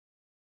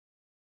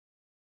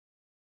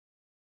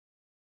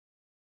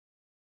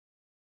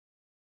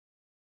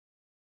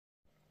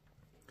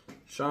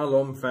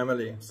Shalom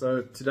family.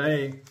 So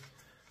today,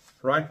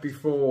 right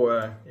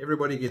before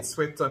everybody gets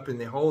swept up in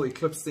the whole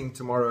eclipse thing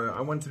tomorrow, I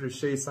wanted to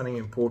share something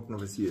important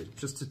with you,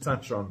 just to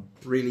touch on,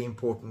 really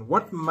important.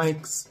 What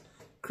makes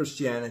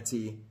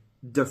Christianity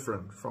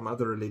different from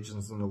other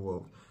religions in the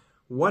world?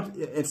 What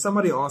if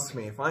somebody asks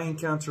me, if I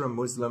encounter a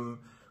Muslim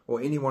or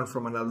anyone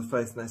from another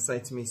faith and they say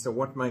to me, so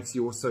what makes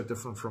yours so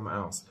different from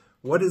ours?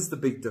 What is the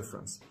big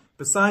difference?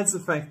 Besides the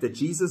fact that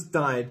Jesus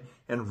died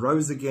and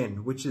rose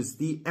again, which is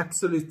the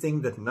absolute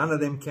thing that none of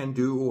them can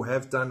do or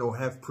have done or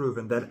have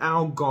proven, that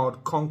our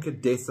God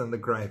conquered death and the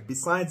grave.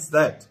 Besides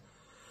that,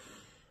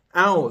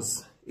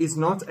 ours is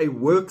not a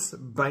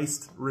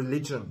works-based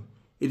religion.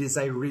 It is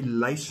a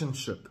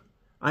relationship.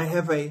 I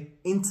have an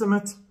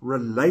intimate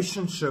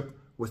relationship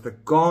with a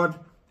God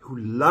who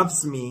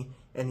loves me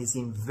and is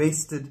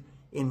invested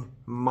in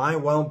my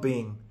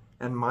well-being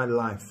and my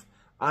life.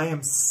 I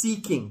am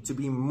seeking to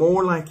be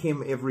more like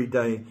him every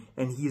day,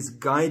 and he is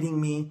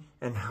guiding me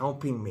and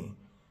helping me.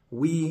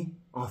 We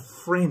are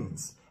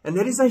friends. And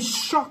that is a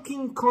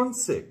shocking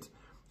concept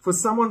for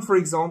someone, for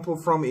example,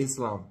 from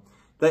Islam.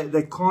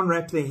 They can't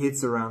wrap their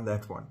heads around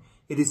that one.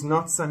 It is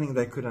not something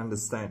they could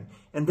understand.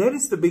 And that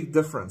is the big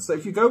difference. So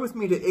if you go with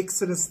me to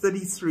Exodus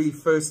 33,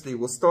 firstly,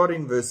 we'll start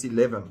in verse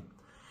 11.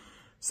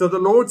 So the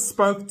Lord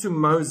spoke to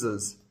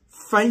Moses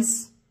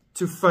face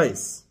to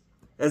face,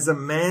 as a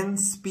man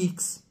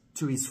speaks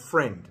to his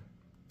friend.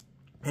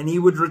 And he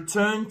would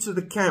return to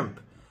the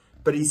camp,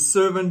 but his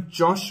servant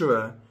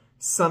Joshua,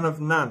 son of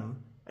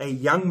Nun, a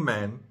young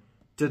man,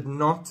 did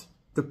not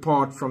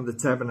depart from the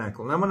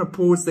tabernacle. Now I'm going to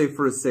pause there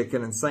for a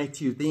second and say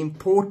to you the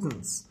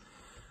importance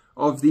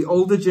of the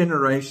older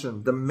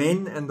generation, the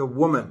men and the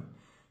women,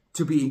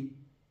 to be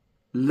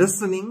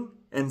listening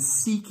and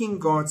seeking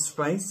God's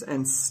face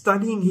and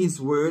studying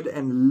his word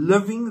and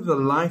living the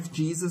life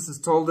Jesus has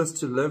told us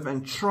to live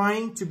and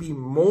trying to be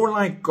more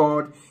like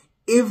God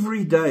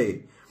every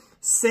day,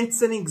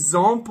 sets an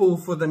example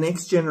for the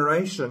next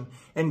generation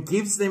and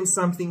gives them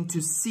something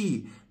to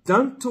see.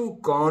 Don't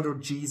talk God or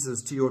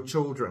Jesus to your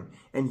children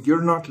and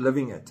you're not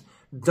living it.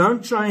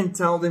 Don't try and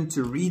tell them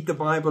to read the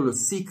Bible or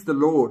seek the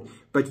Lord,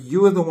 but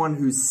you are the one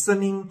who's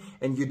sinning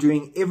and you're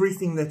doing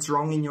everything that's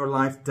wrong in your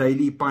life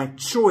daily by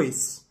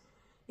choice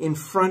in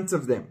front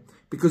of them,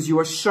 because you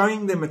are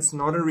showing them it's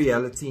not a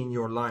reality in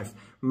your life.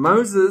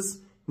 Moses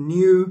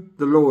knew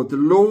the Lord. The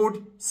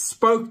Lord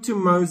spoke to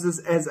Moses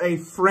as a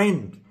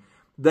friend.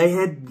 They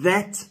had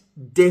that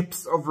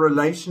depth of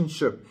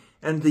relationship.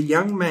 And the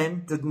young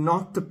man did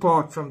not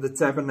depart from the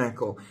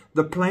tabernacle,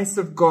 the place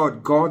of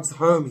God, God's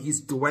home, his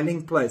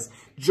dwelling place.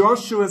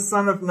 Joshua,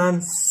 son of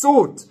Nun,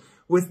 sought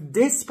with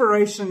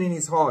desperation in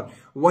his heart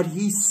what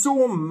he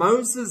saw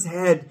Moses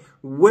had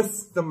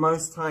with the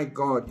Most High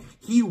God.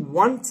 He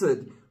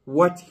wanted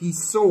what he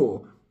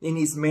saw in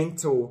his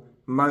mentor,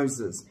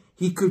 Moses.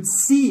 He could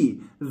see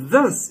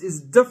this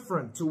is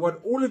different to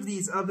what all of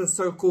these other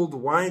so-called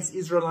wise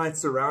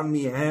Israelites around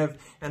me have,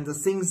 and the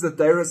things that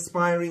they're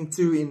aspiring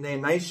to in their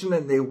nation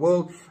and their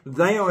world.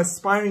 They are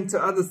aspiring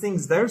to other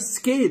things. They're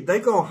scared. They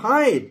go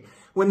hide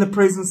when the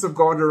presence of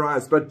God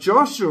arrives. But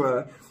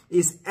Joshua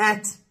is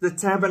at the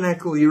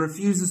tabernacle. He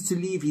refuses to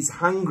leave. He's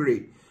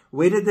hungry.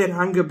 Where did that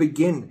hunger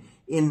begin?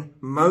 In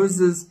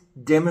Moses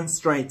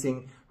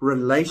demonstrating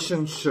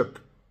relationship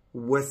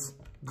with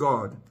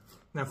God.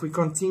 Now, if we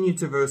continue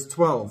to verse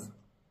 12,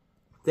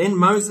 then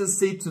Moses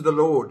said to the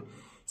Lord,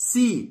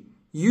 see,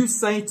 you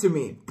say to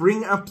me,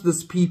 bring up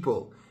this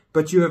people,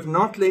 but you have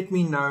not let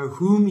me know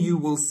whom you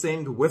will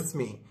send with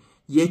me.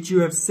 Yet you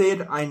have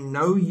said, I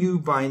know you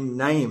by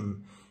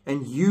name,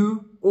 and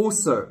you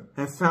also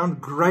have found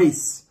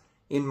grace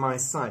in my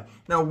sight.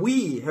 Now,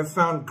 we have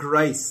found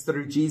grace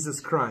through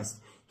Jesus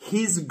Christ.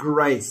 His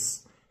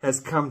grace has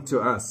come to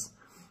us.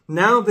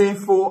 Now,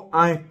 therefore,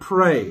 I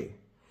pray,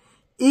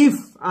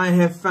 if I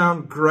have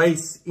found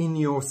grace in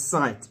your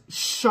sight,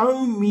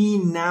 show me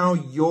now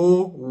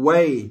your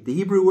way. The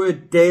Hebrew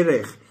word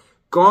derech,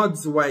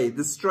 God's way,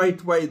 the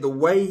straight way, the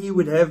way he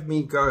would have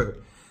me go,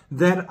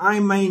 that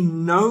I may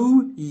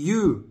know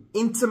you,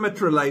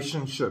 intimate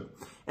relationship,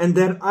 and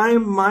that I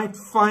might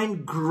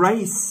find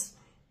grace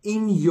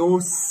in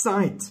your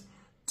sight,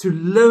 to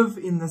live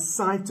in the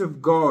sight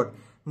of God,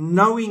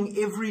 knowing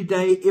every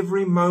day,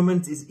 every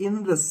moment is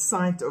in the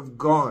sight of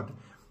God,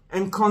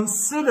 and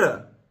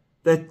consider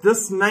that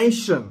this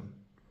nation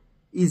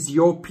is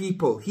your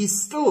people.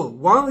 He's still,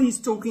 while he's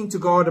talking to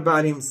God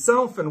about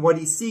himself and what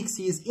he seeks,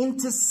 he is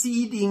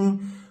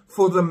interceding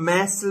for the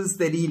masses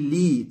that he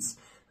leads.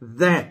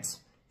 That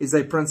is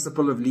a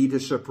principle of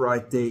leadership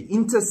right there.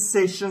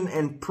 Intercession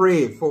and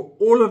prayer for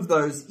all of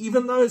those,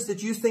 even those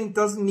that you think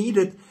doesn't need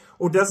it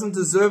or doesn't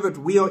deserve it.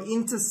 We are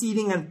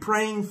interceding and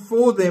praying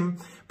for them,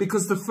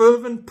 because the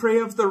fervent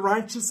prayer of the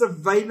righteous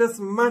availeth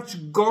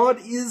much. God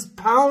is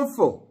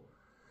powerful.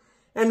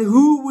 And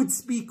who would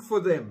speak for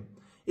them,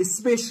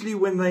 especially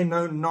when they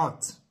know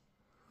not?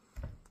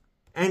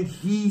 And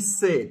he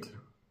said,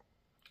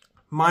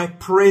 my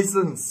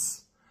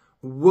presence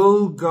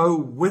will go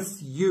with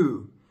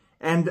you,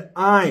 and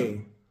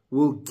I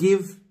will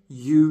give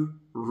you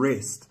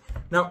rest.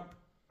 Now,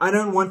 I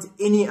don't want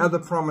any other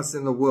promise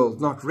in the world,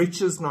 not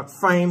riches, not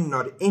fame,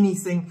 not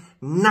anything,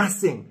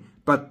 nothing.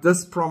 But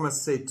this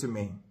promise said to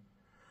me,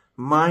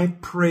 my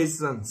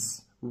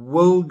presence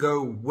will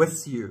go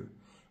with you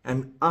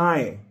and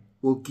I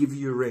will give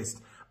you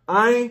rest.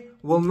 I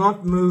will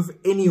not move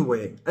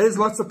anywhere. There's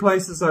lots of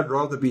places I'd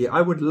rather be.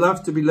 I would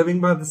love to be living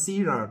by the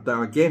sea right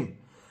now again.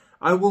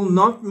 I will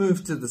not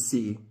move to the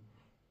sea.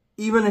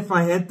 Even if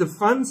I had the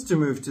funds to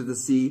move to the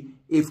sea,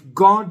 if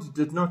God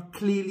did not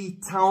clearly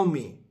tell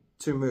me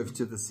to move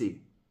to the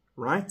sea,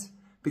 right?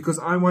 Because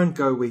I won't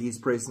go where his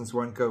presence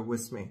won't go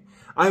with me.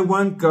 I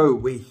won't go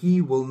where he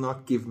will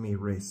not give me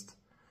rest.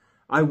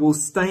 I will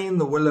stay in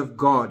the will of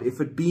God. If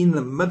it be in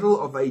the middle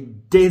of a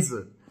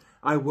desert,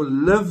 I will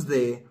live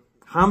there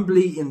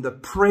humbly in the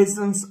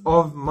presence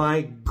of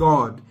my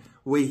God,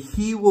 where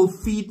he will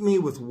feed me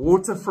with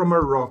water from a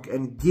rock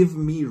and give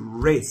me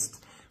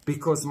rest,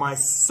 because my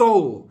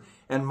soul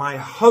and my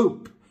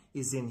hope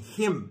is in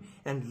him.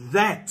 And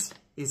that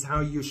is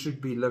how you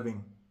should be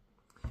living.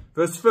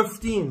 Verse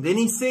 15, then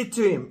he said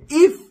to him,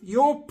 if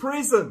your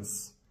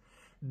presence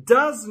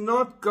does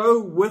not go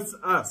with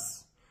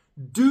us,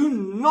 do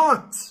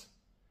not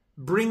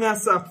bring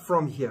us up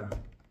from here.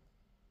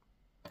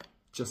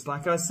 Just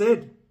like I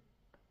said,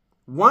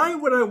 why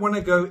would I want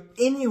to go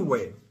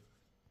anywhere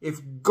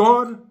if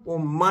God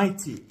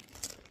Almighty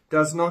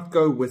does not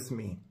go with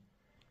me?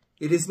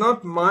 It is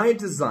not my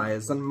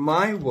desires and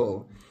my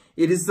will.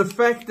 It is the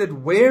fact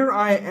that where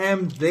I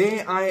am,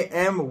 there I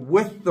am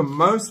with the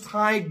Most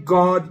High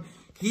God.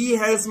 He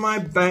has my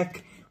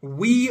back.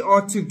 We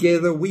are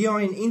together. We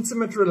are in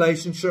intimate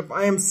relationship.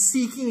 I am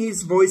seeking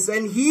his voice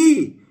and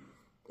he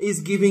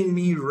is giving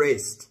me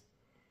rest.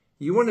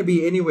 You want to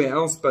be anywhere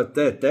else but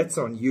that. That's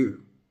on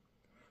you.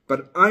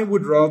 But I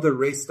would rather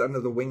rest under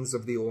the wings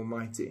of the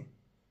Almighty,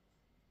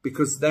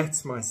 because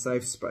that's my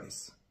safe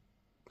space.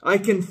 I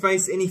can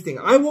face anything.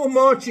 I will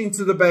march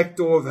into the back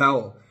door of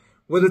hell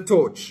with a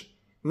torch.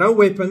 No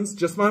weapons,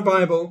 just my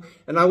Bible.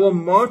 And I will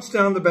march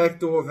down the back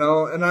door of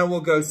hell and I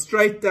will go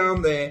straight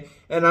down there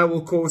and I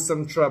will cause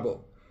some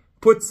trouble.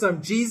 Put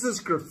some Jesus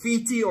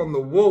graffiti on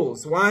the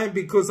walls. Why?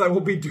 Because I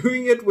will be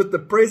doing it with the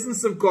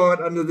presence of God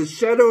under the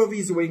shadow of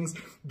his wings,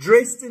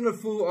 dressed in the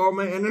full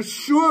armor and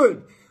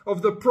assured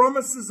of the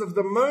promises of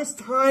the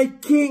Most High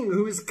King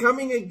who is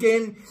coming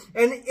again,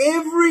 and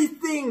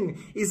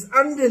everything is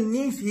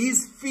underneath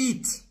his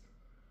feet.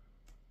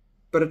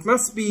 But it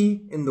must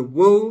be in the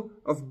will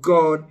of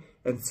God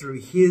and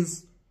through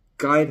his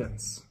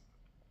guidance.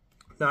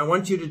 Now I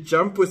want you to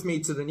jump with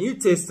me to the New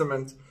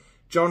Testament,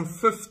 John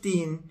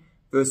 15,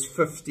 verse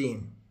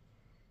 15.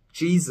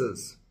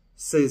 Jesus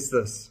says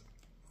this,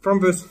 from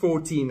verse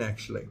 14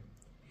 actually.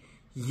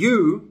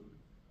 You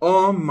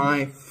are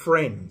my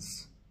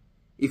friends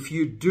if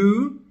you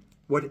do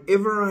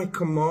whatever I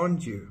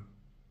command you.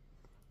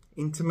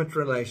 Intimate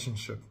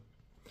relationship.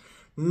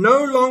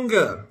 No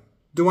longer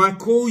do I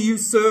call you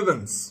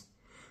servants,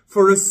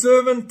 for a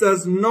servant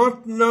does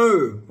not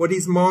know what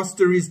his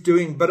master is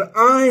doing, but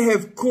I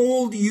have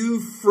called you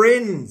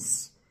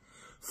friends.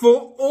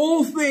 For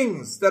all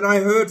things that I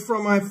heard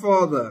from my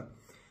Father,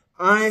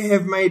 I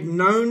have made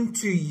known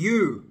to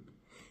you.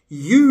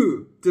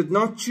 You did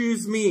not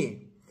choose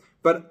me,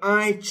 but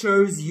I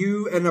chose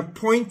you and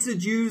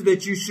appointed you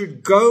that you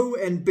should go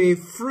and bear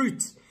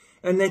fruit,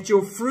 and that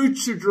your fruit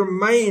should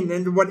remain,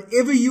 and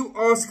whatever you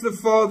ask the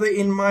Father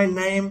in my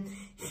name,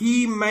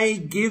 he may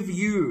give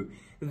you.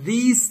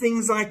 These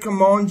things I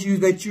command you,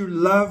 that you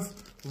love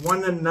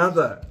one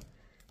another.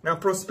 Now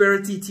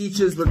prosperity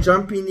teachers will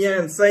jump in here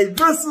and say,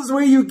 this is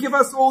where you give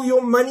us all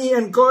your money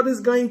and God is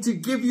going to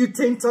give you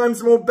 10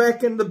 times more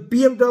back, and the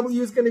BMW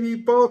is going to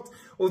be parked,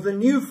 or the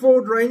new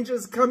Ford Ranger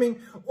is coming.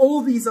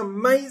 All these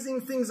amazing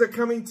things are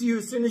coming to you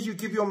as soon as you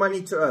give your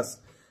money to us.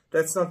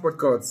 That's not what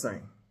God's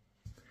saying.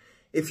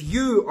 If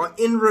you are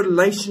in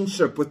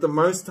relationship with the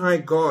Most High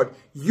God,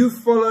 you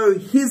follow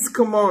his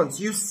commands,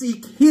 you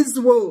seek his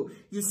will,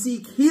 you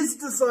seek his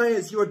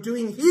desires, you are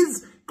doing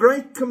his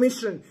great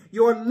commission,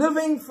 you are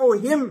living for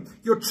him.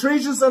 Your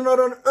treasures are not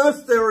on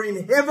earth, they are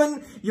in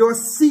heaven. You are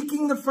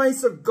seeking the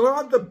face of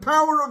God, the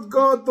power of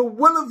God, the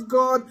will of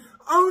God,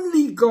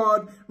 only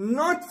God,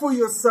 not for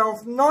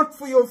yourself, not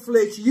for your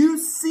flesh. You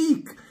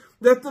seek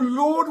that the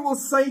Lord will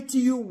say to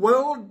you,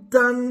 well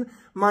done,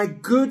 my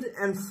good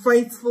and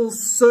faithful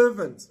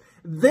servant.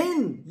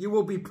 Then you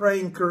will be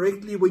praying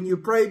correctly when you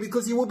pray,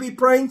 because you will be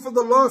praying for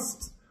the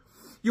lost.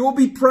 You will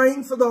be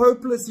praying for the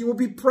hopeless. You will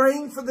be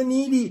praying for the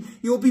needy.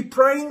 You will be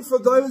praying for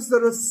those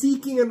that are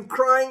seeking and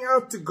crying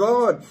out to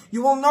God.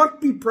 You will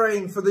not be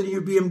praying for the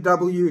new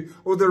BMW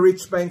or the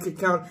rich bank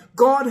account.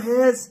 God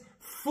has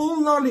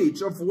full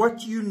knowledge of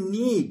what you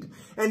need,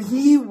 and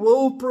he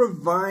will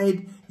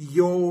provide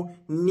your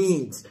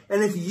needs.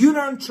 And if you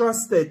don't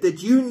trust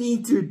that you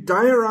need to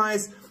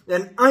diarize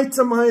and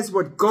itemize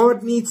what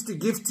God needs to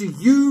give to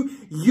you,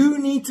 you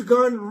need to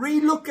go and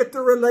relook at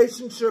the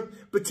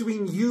relationship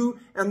between you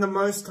and the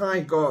Most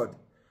High God,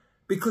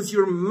 because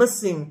you're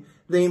missing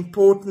the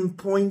important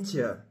point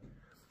here.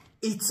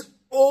 It's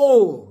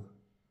all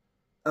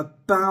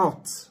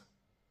about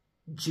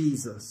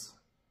Jesus.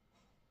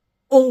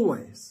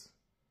 Always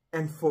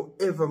and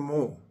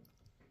forevermore.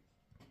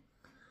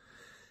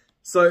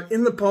 So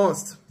in the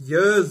past,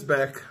 years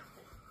back,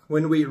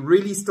 when we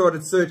really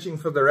started searching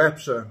for the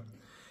rapture,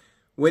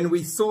 when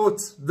we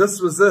thought this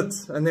was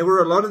it, and there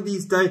were a lot of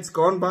these dates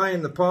gone by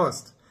in the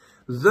past,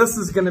 this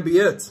is going to be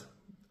it.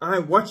 I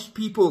watched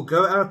people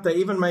go out, they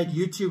even made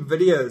YouTube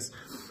videos.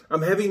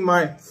 I'm having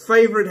my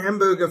favorite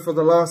hamburger for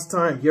the last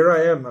time. Here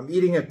I am. I'm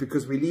eating it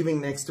because we're leaving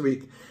next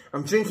week.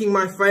 I'm drinking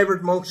my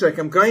favorite milkshake.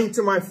 I'm going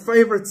to my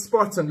favorite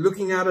spot and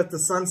looking out at the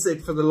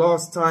sunset for the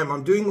last time.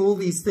 I'm doing all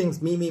these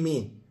things, me, me,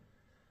 me.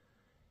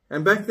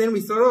 And back then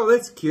we thought, oh,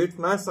 that's cute,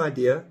 nice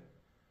idea.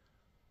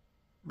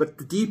 But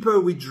the deeper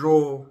we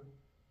draw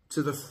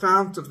to the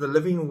fount of the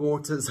living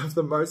waters of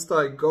the Most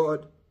High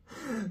God,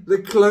 the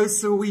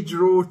closer we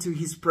draw to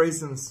His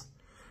presence.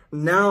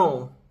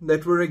 Now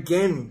that we're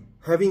again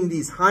having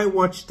these high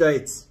watch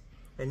dates,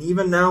 and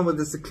even now with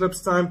this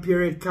eclipse time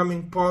period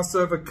coming,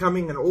 Passover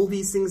coming, and all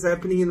these things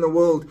happening in the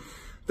world,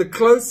 the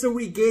closer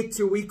we get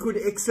to we could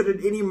exit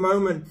at any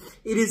moment.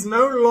 It is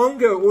no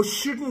longer, or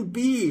shouldn't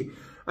be,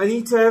 I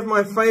need to have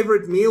my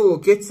favorite meal or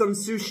get some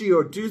sushi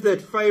or do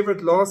that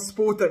favorite last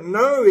sport.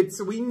 No,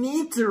 it's we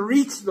need to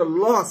reach the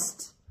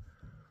lost.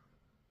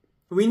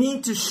 We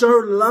need to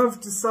show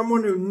love to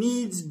someone who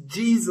needs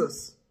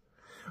Jesus.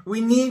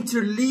 We need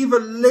to leave a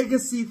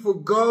legacy for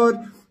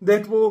God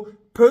that will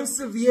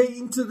persevere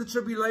into the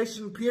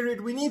tribulation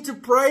period. We need to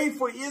pray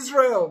for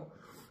Israel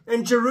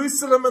and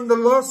Jerusalem and the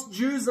lost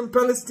Jews and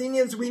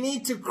Palestinians. We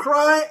need to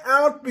cry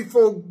out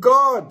before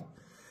God.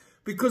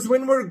 Because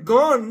when we're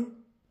gone,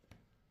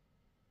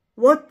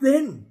 what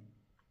then?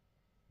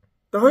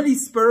 The Holy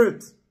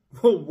Spirit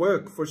will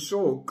work for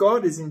sure.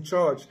 God is in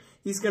charge.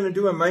 He's going to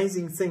do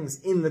amazing things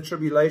in the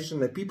tribulation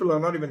that people are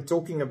not even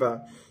talking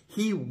about.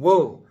 He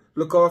will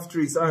look after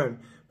His own.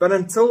 But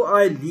until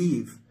I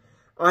leave,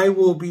 I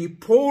will be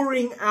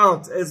pouring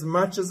out as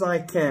much as I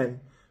can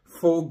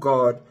for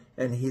God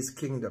and His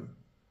kingdom.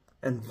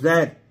 And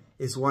that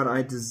is what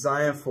I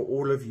desire for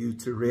all of you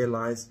to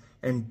realize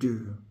and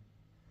do.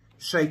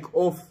 Shake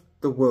off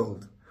the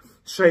world.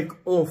 Shake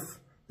off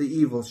the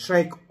evil.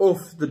 Shake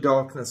off the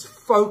darkness.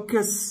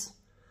 Focus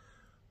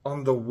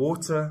on the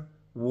water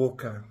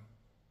walker.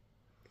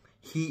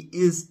 He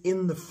is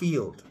in the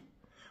field.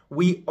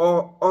 We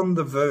are on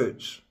the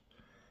verge.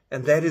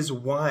 And that is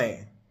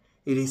why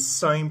it is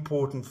so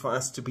important for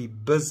us to be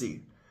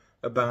busy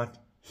about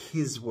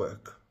His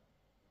work.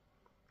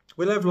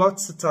 We'll have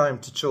lots of time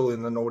to chill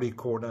in the naughty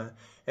corner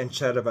and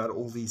chat about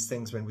all these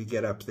things when we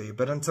get up there.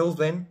 But until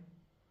then,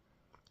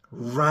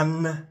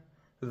 run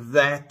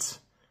that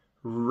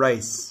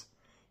race,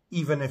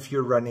 even if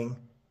you're running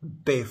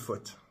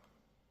barefoot.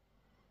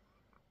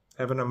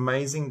 Have an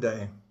amazing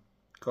day.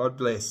 God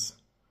bless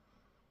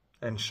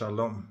and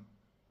shalom.